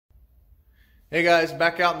Hey guys,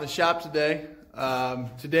 back out in the shop today.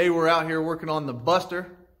 Today we're out here working on the Buster.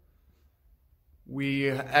 We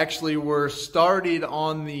actually were started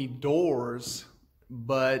on the doors,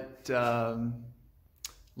 but a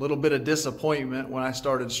little bit of disappointment when I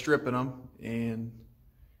started stripping them, and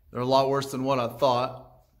they're a lot worse than what I thought,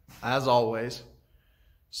 as always.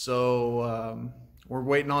 So we're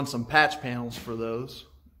waiting on some patch panels for those.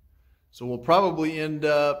 So we'll probably end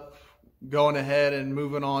up going ahead and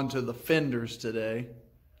moving on to the fenders today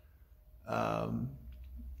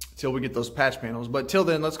till we get those patch panels. But till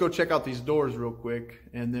then, let's go check out these doors real quick,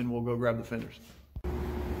 and then we'll go grab the fenders.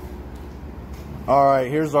 All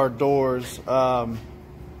right, here's our doors.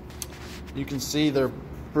 You can see they're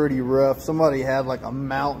pretty rough. Somebody had like a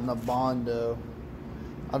mountain of Bondo.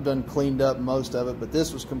 I've done cleaned up most of it, but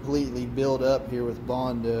this was completely built up here with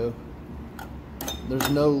Bondo.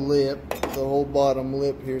 There's no lip. The whole bottom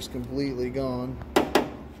lip here is completely gone.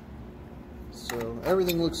 So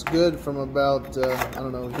everything looks good from about, I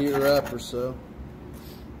don't know, here up or so.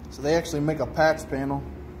 So they actually make a patch panel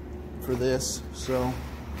for this. So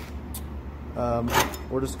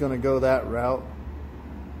we're just going to go that route.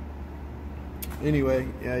 Anyway,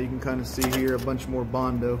 yeah, you can kind of see here a bunch more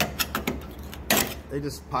Bondo. They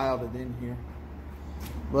just piled it in here.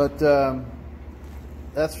 But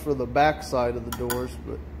that's for the back side of the doors,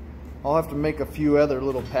 but I'll have to make a few other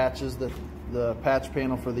little patches that the patch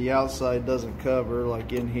panel for the outside doesn't cover,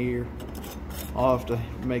 like in here. I'll have to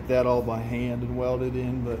make that all by hand and weld it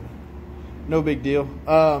in, but no big deal.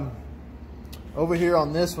 Over here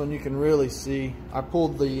on this one, you can really see I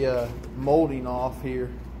pulled the molding off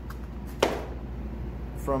here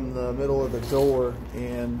from the middle of the door,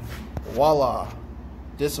 and voila,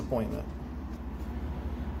 disappointment.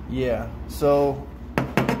 Yeah, so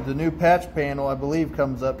the new patch panel, I believe,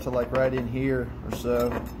 comes up to like right in here or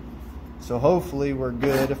so. So hopefully we're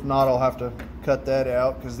good. If not, I'll have to cut that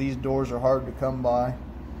out because these doors are hard to come by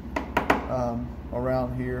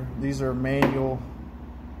around here. These are manual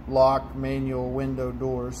lock, manual window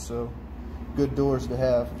doors, so good doors to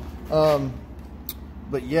have.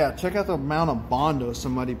 But yeah, check out the amount of Bondo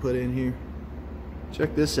somebody put in here.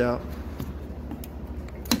 Check this out.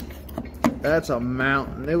 That's a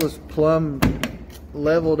mountain. It was plumb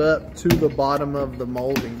leveled up to the bottom of the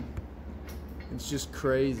molding. It's just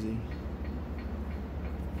crazy.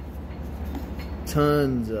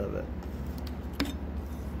 Tons of it.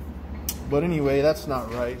 But anyway, that's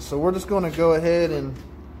not right. So we're just going to go ahead and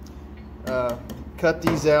cut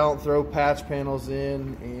these out, throw patch panels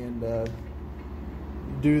in, and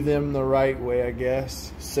do them the right way, I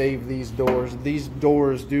guess. Save these doors. These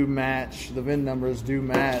doors do match, the VIN numbers do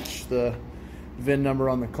match the VIN number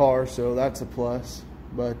on the car, so that's a plus.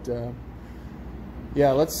 But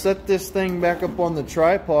yeah, let's set this thing back up on the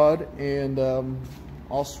tripod, and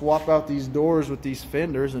I'll swap out these doors with these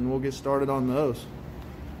fenders, and we'll get started on those.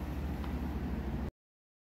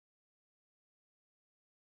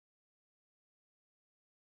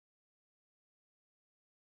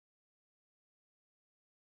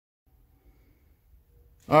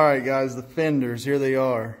 All right, guys, the fenders, here they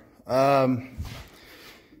are.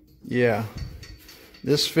 Yeah,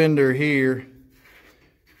 this fender here,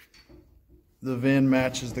 the VIN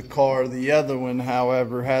matches the car. The other one,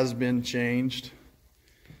 however, has been changed.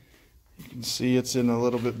 You can see it's in a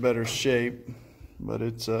little bit better shape, but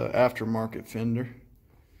it's an aftermarket fender.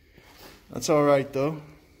 That's all right, though.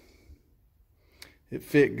 It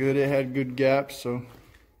fit good. It had good gaps, so.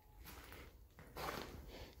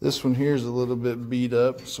 This one here is a little bit beat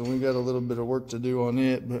up, so we got a little bit of work to do on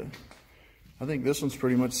it, but I think this one's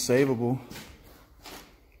pretty much savable.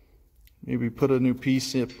 Maybe put a new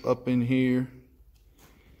piece up in here.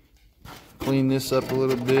 Clean this up a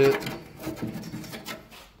little bit.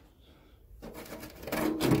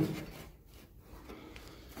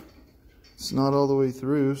 It's not all the way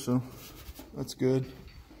through, so that's good.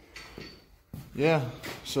 Yeah,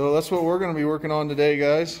 so that's what we're going to be working on today,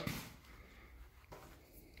 guys.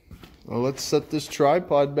 Well, let's set this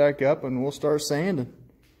tripod back up and we'll start sanding.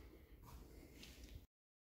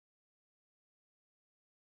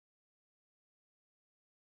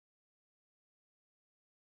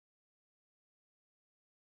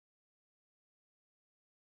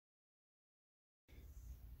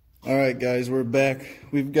 All right, guys, we're back.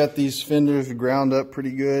 We've got these fenders ground up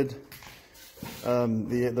pretty good.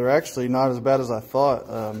 They're actually not as bad as I thought.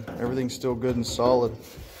 Everything's still good and solid.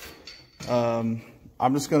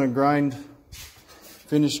 I'm just going to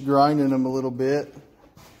finish grinding them a little bit,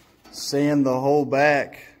 sand the whole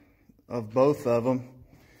back of both of them,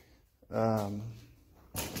 and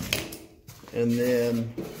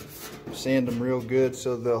then sand them real good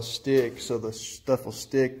so they'll stick, so the stuff will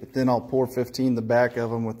stick. But then I'll pour 15 the back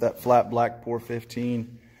of them with that flat black pour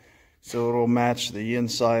 15, so it'll match the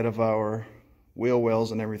inside of our wheel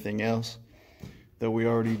wells and everything else that we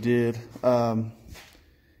already did. And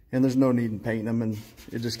there's no need in painting them, and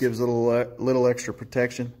it just gives a little extra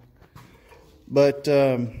protection. But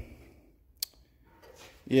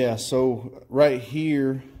yeah, so right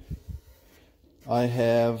here I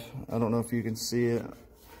have, I don't know if you can see it.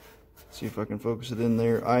 See if I can focus it in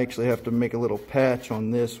there. I actually have to make a little patch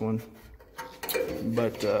on this one,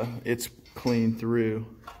 but it's clean through.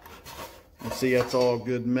 And see, that's all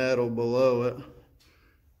good metal below it.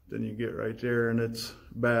 Then you get right there and it's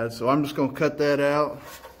bad. So I'm just gonna cut that out,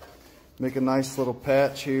 make a nice little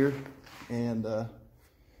patch here, and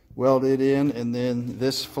weld it in. And then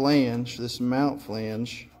this flange, this mount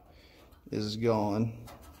flange, is gone.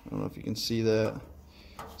 I don't know if you can see that.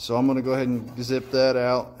 So I'm gonna go ahead and zip that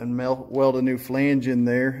out and weld a new flange in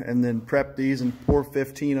there, and then prep these and pour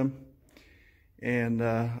 15 them, and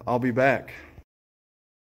I'll be back.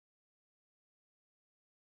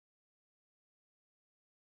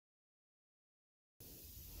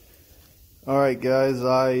 All right, guys,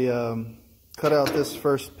 I cut out this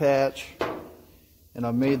first patch and I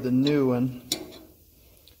made the new one.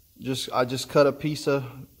 I just cut a piece of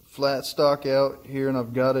flat stock out here, and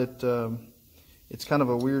I've got it. It's kind of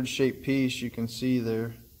a weird shaped piece, you can see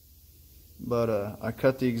there, but I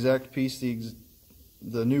cut the exact piece,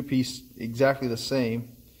 the new piece exactly the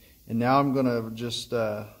same, and now I'm gonna just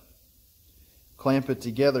clamp it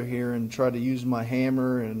together here and try to use my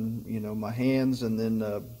hammer and my hands, and then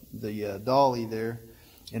the dolly there,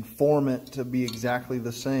 and form it to be exactly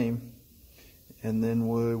the same, and then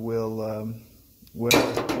we'll weld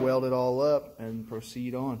it all up and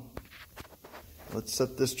proceed on. Let's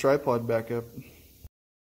set this tripod back up.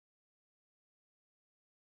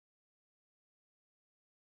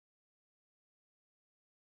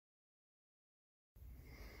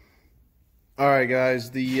 Alright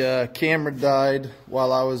guys, the camera died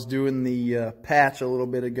while I was doing the patch a little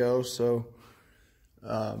bit ago, so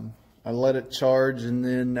I let it charge, and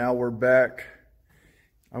then now we're back.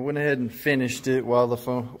 I went ahead and finished it while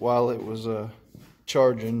it was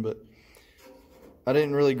charging, but I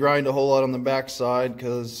didn't really grind a whole lot on the back side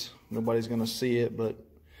because nobody's gonna see it, but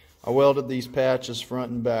I welded these patches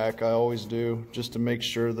front and back. I always do, just to make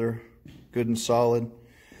sure they're good and solid.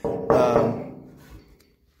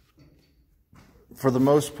 For the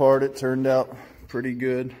most part, it turned out pretty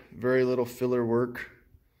good. Very little filler work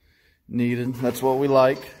needed. That's what we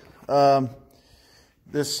like.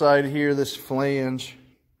 This side here, this flange,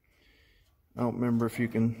 I don't remember if you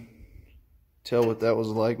can tell what that was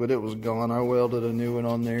like, but it was gone. I welded a new one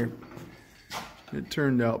on there. It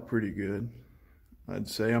turned out pretty good, I'd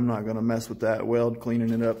say. I'm not gonna mess with that weld,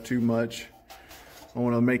 cleaning it up too much. I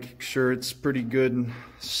wanna make sure it's pretty good and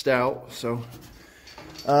stout, so.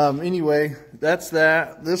 Anyway, that's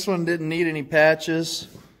that. This one didn't need any patches.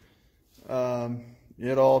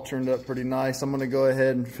 It all turned up pretty nice. I'm going to go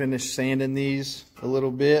ahead and finish sanding these a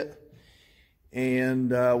little bit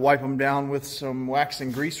and wipe them down with some wax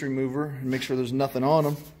and grease remover and make sure there's nothing on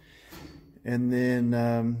them. And then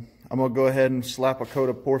I'm going to go ahead and slap a coat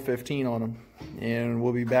of pour 15 on them, and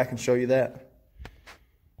we'll be back and show you that.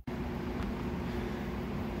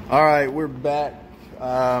 All right, we're back.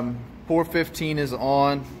 Pour 15 is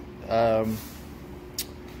on. I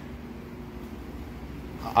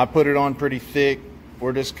put it on pretty thick.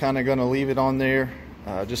 We're just kind of going to leave it on there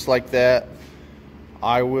just like that.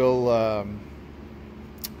 I will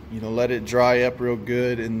let it dry up real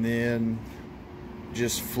good, and then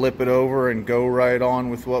just flip it over and go right on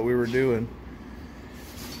with what we were doing.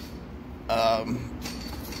 For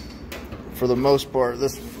the most part,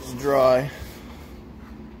 this is dry,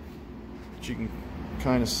 but you can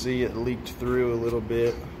kind of see it leaked through a little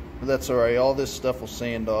bit, but that's all right. All this stuff will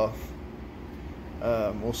sand off.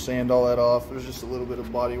 We'll sand all that off. There's just a little bit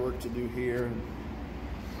of body work to do here, and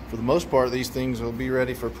for the most part, these things will be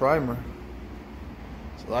ready for primer.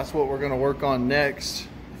 So that's what we're going to work on next,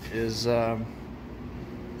 is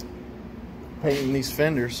painting these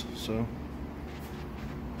fenders. So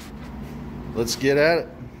let's get at it.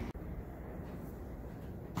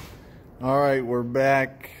 All right, we're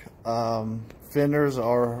back. Fenders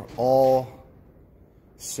are all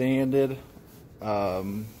sanded.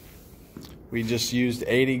 We just used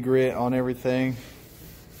 80 grit on everything,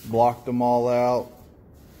 blocked them all out.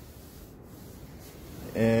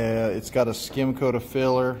 It's got a skim coat of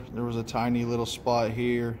filler. There was a tiny little spot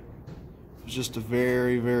here. It's just a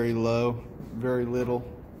very, very low, very little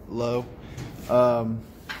low. For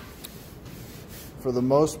the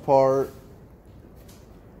most part,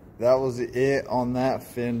 that was it on that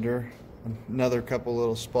fender. Another couple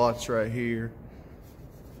little spots right here,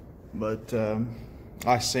 but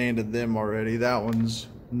I sanded them already. That one's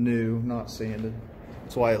new, not sanded.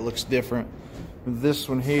 That's why it looks different. This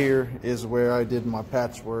one here is where I did my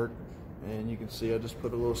patchwork, and you can see I just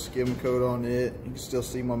put a little skim coat on it. You can still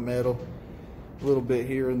see my metal a little bit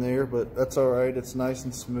here and there, but that's all right. It's nice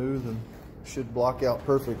and smooth and should block out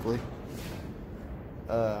perfectly.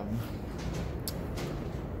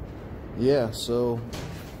 Yeah, so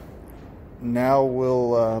now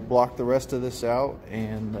we'll block the rest of this out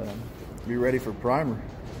and be ready for primer.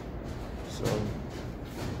 So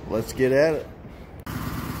let's get at it.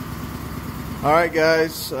 All right,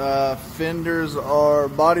 guys, fenders are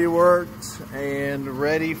body worked and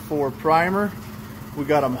ready for primer. We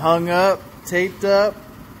got them hung up, taped up,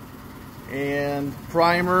 and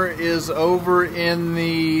primer is over in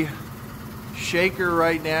the shaker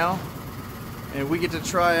right now. And we get to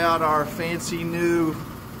try out our fancy new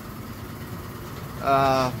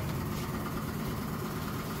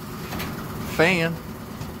fan.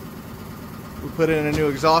 We put in a new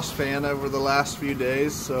exhaust fan over the last few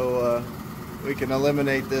days, so we can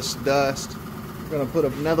eliminate this dust. We're gonna put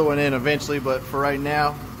another one in eventually, but for right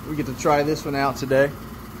now, we get to try this one out today.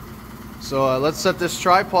 So let's set this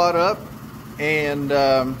tripod up, and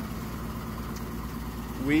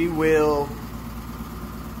we will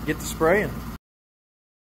get to spraying.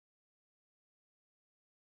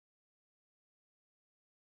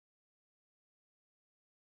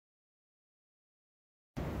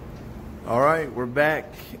 All right, we're back.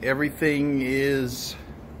 Everything is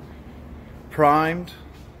primed.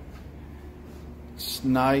 It's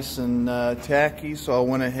nice and tacky, so I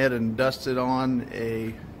went ahead and dusted on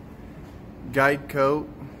a guide coat.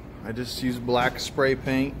 I just use black spray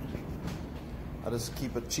paint. I just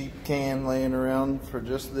keep a cheap can laying around for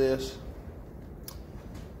just this.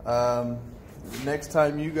 Next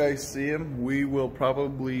time you guys see them, we will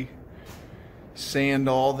probably sand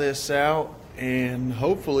all this out and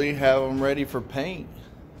hopefully have them ready for paint.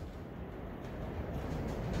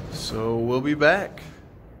 So we'll be back.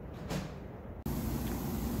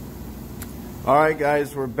 All right,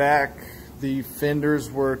 guys, we're back. The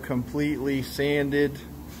fenders were completely sanded.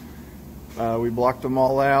 We blocked them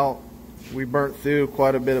all out. We burnt through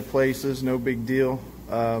quite a bit of places, no big deal.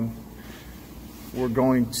 We're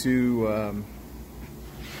going to,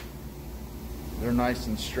 they're nice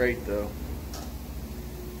and straight though.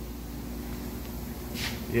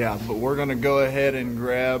 Yeah, but we're gonna go ahead and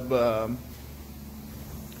grab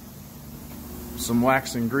some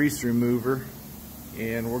wax and grease remover,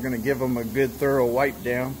 and we're gonna give them a good thorough wipe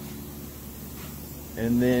down,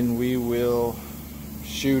 and then we will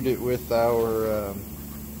shoot it with our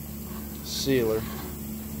sealer,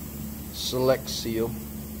 Select Seal,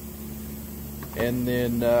 and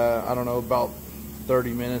then I don't know, about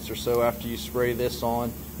 30 minutes or so after you spray this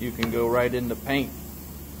on, you can go right into paint.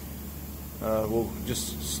 We'll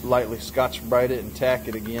just lightly Scotch Brite it and tack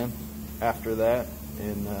it again after that,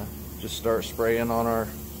 and just start spraying on our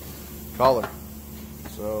collar.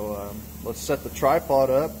 So let's set the tripod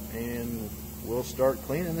up and we'll start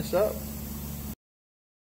cleaning this up.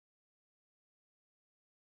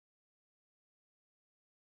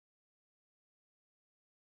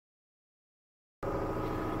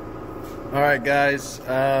 Alright, guys,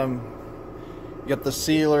 got the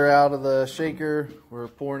sealer out of the shaker. We're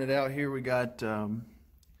pouring it out here. We got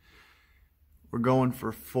we're going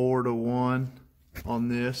for 4-to-1 on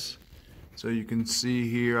this. So you can see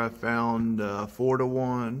here I found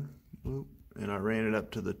 4-to-1, and I ran it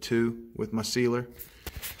up to the 2 with my sealer.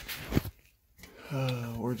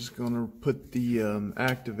 We're just gonna put the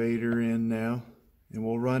activator in now, and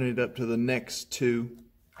we'll run it up to the next 2.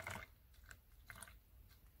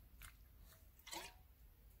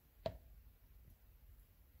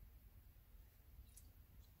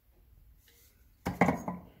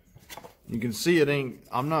 You can see it ain't,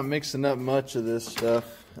 I'm not mixing up much of this stuff.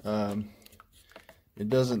 It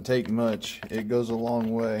doesn't take much. It goes a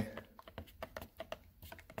long way.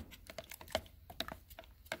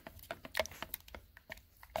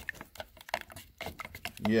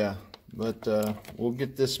 Yeah, but we'll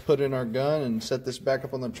get this put in our gun and set this back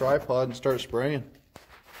up on the tripod and start spraying.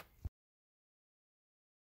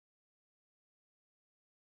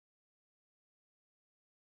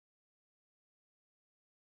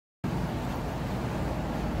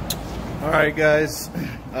 Alright, guys,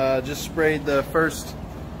 just sprayed the first,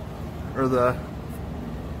 or the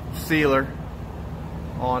sealer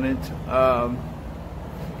on it.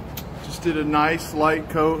 Just did a nice light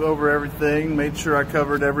coat over everything, made sure I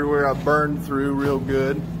covered everywhere I burned through real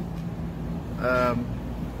good.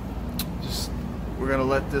 We're gonna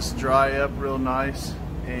let this dry up real nice,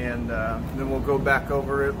 and then we'll go back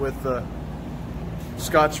over it with the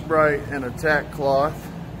Scotch-Brite and a tack cloth,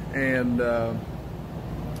 and then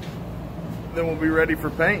we'll be ready for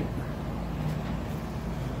paint.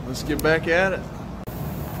 Let's get back at it.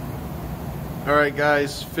 Alright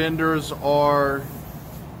guys, fenders are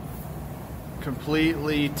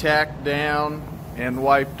completely tacked down and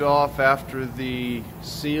wiped off after the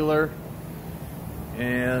sealer,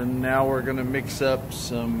 and now we're going to mix up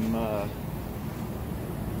some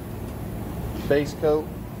base coat.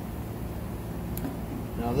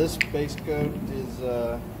 Now this base coat is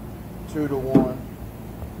 2-to-1,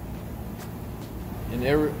 and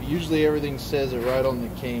usually everything says it right on the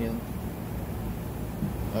can.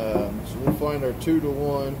 So we'll find our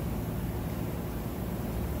 2-to-1.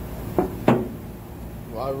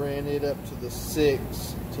 Well, I ran it up to the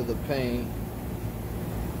 6 to the paint,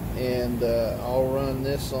 and I'll run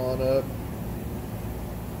this on up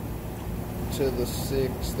to the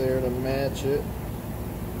 6 there to match it.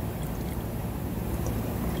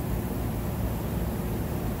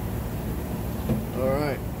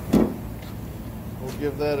 Alright, we'll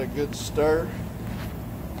give that a good stir.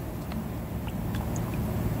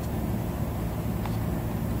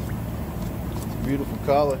 Beautiful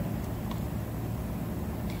color.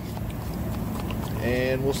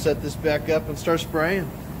 And we'll set this back up and start spraying.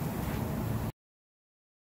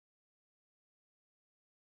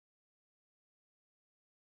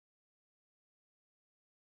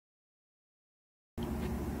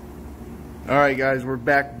 Alright guys, we're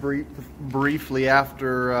back briefly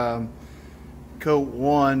after coat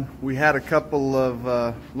 1. We had a couple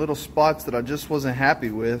of little spots that I just wasn't happy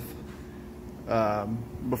with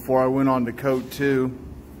before I went on to coat 2.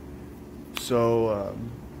 So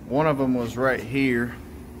one of them was right here,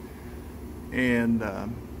 and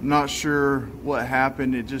not sure what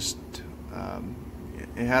happened. It just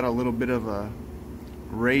it had a little bit of a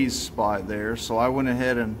raised spot there, so I went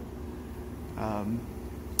ahead and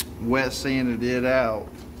wet sanded it out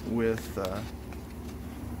with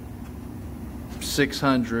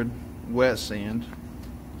 600 wet sand,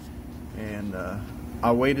 and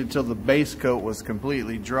I waited till the base coat was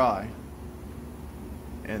completely dry,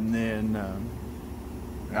 and then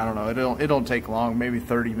I don't know, it don't take long, maybe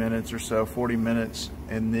 30 minutes or so, 40 minutes,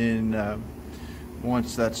 and then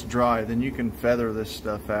once that's dry, then you can feather this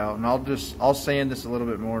stuff out, and I'll sand this a little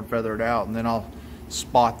bit more and feather it out, and then I'll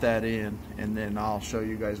spot that in, and then I'll show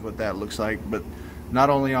you guys what that looks like. But not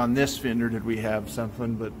only on this fender did we have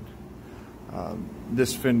something, but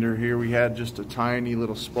this fender here, we had just a tiny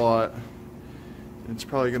little spot. It's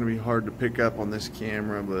probably going to be hard to pick up on this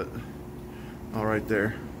camera, but all right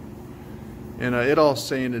there. And it all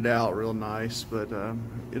sanded out real nice, but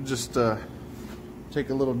it just take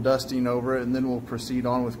a little dusting over it, and then we'll proceed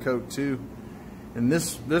on with coat 2. And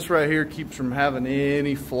this right here keeps from having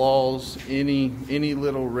any flaws, any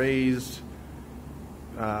little raised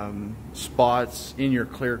spots in your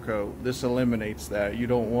clear coat. This eliminates that. You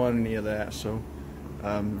don't want any of that. So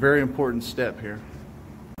very important step here.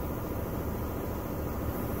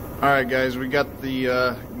 Alright guys, we got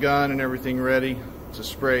the gun and everything ready to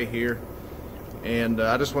spray here, and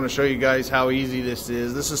I just want to show you guys how easy this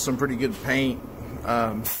is. This is some pretty good paint.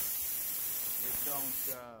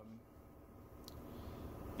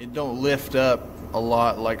 It don't lift up a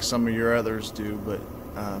lot like some of your others do, but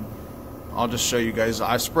I'll just show you guys.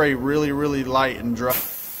 I spray really, really light and dry.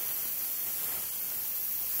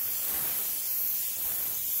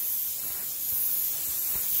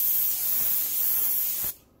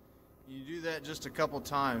 You do that just a couple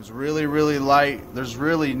times, really, really light. There's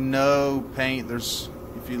really no paint.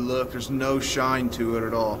 If you look, there's no shine to it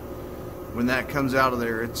at all. When that comes out of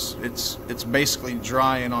there, it's basically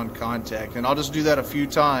drying on contact, and I'll just do that a few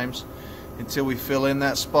times until we fill in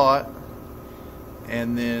that spot,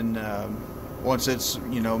 and then once it's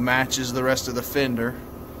matches the rest of the fender,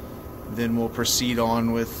 then we'll proceed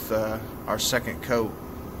on with our second coat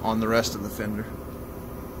on the rest of the fender.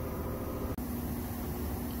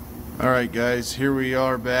 Alright guys, here we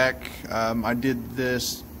are back. I did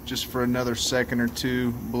this just for another second or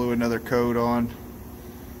two, blew another coat on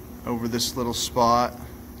over this little spot.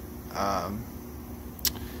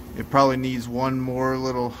 It probably needs one more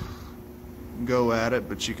little go at it,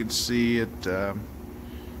 but you can see it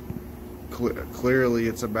clearly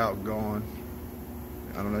it's about gone.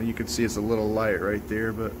 I don't know, you can see it's a little light right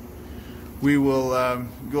there, but we will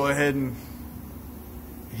go ahead and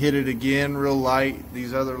hit it again real light,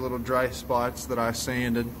 these other little dry spots that I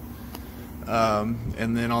sanded,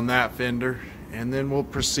 and then on that fender, and then we'll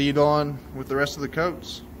proceed on with the rest of the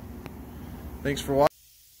coats. Thanks for watching.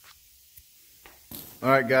 All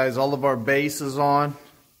right, guys, all of our base is on.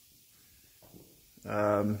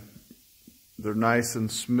 They're nice and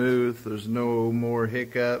smooth. There's no more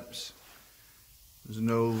hiccups. There's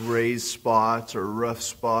no raised spots or rough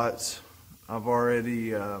spots. I've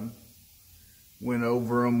already went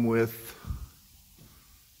over them with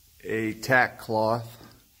a tack cloth.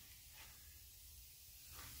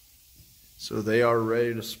 So they are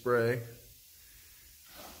ready to spray.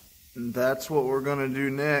 And that's what we're gonna do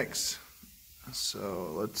next.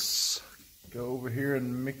 So let's go over here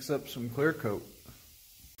and mix up some clear coat.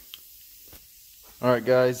 All right,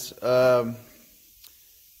 guys, on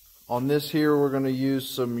this here we're going to use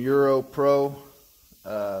some Euro Pro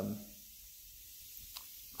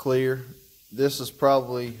clear. This is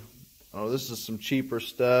probably, this is some cheaper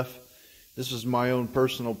stuff. This is my own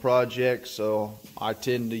personal project, so I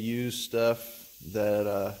tend to use stuff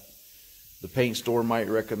that the paint store might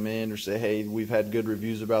recommend or say, hey, we've had good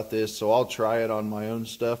reviews about this, so I'll try it on my own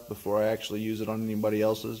stuff before I actually use it on anybody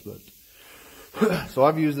else's. But so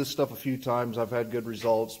I've used this stuff a few times. I've had good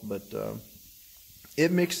results, but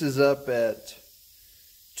it mixes up at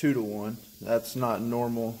 2 to 1. That's not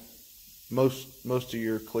normal. Most of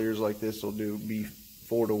your clears like this will be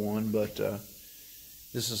 4 to 1, but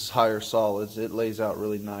this is higher solids. It lays out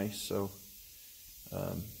really nice. So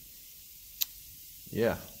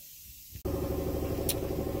yeah.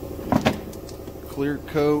 Clear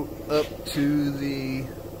coat up to the,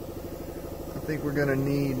 I think we're gonna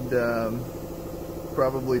need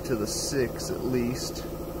probably to the 6 at least.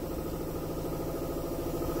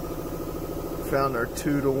 Found our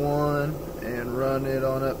 2 to 1 and run it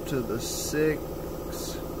on up to the 6.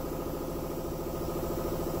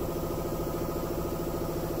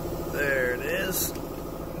 There it is.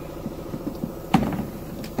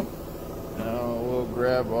 Now we'll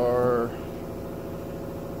grab our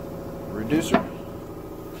reducer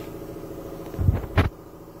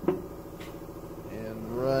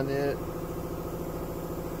and run it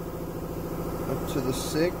up to the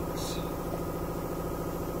 6.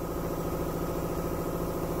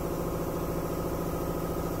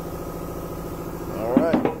 All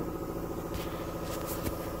right.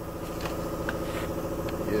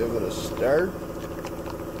 Give it a start.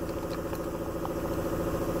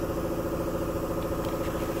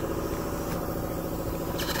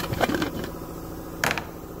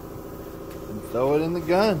 And throw it in the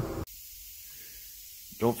gun.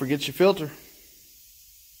 Don't forget your filter.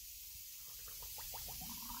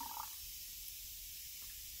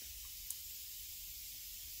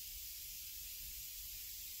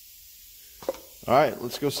 All right,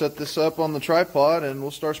 let's go set this up on the tripod and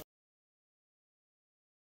we'll start.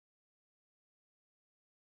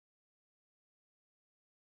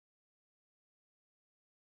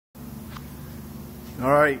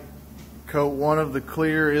 All right, coat 1 of the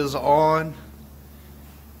clear is on.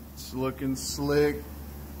 It's looking slick.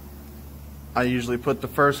 I usually put the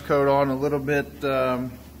first coat on a little bit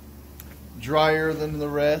drier than the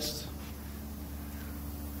rest.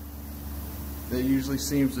 That usually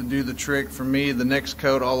seems to do the trick for me. The next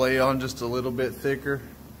coat I'll lay on just a little bit thicker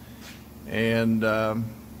and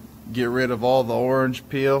get rid of all the orange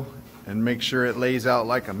peel and make sure it lays out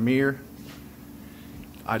like a mirror.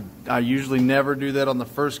 I usually never do that on the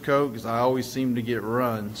first coat because I always seem to get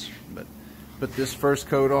runs. But put this first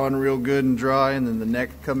coat on real good and dry, and then the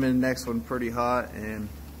next one pretty hot, and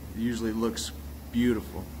it usually looks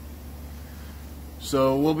beautiful.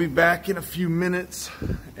 So we'll be back in a few minutes,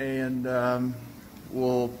 and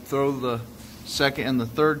we'll throw the second and the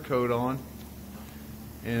third coat on,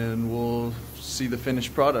 and we'll see the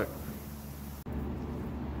finished product.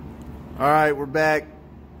 All right, we're back.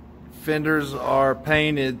 Fenders are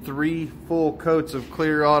painted, 3 full coats of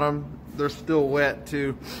clear on them. They're still wet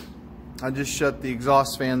too. I just shut the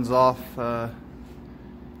exhaust fans off to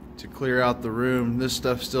clear out the room. This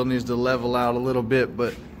stuff still needs to level out a little bit,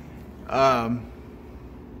 but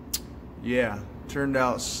yeah, turned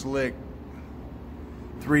out slick.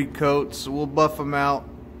 3 coats, so we'll buff them out.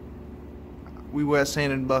 We wet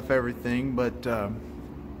sand and buff everything, but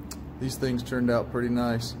these things turned out pretty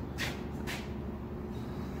nice.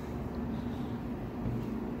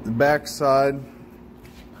 The back side,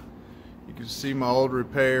 you can see my old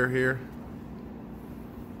repair here.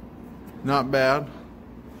 Not bad.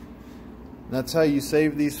 That's how you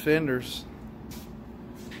save these fenders.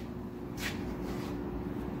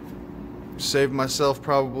 Saved myself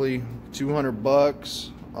probably 200 bucks.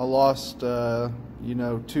 I lost,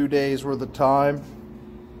 2 days worth of time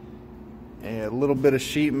and a little bit of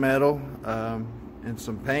sheet metal and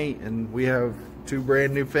some paint, and we have 2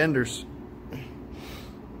 brand new fenders.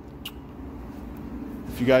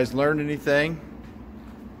 If you guys learned anything,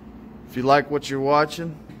 If you like what you're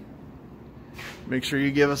watching, make sure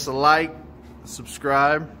you give us a like,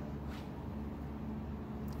 subscribe.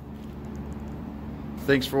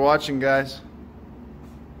 Thanks for watching, guys.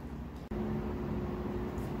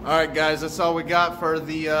 Alright guys, that's all we got for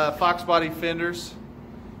the foxbody fenders.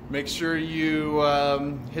 Make sure you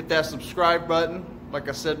hit that subscribe button, like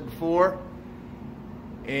I said before,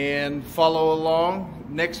 and follow along.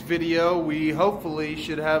 Next video, we hopefully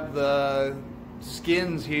should have the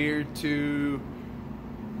skins here to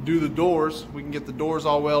do the doors. We can get the doors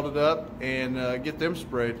all welded up and get them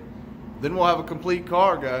sprayed. Then we'll have a complete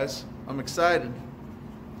car, guys. I'm excited.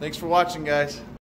 Thanks for watching, guys.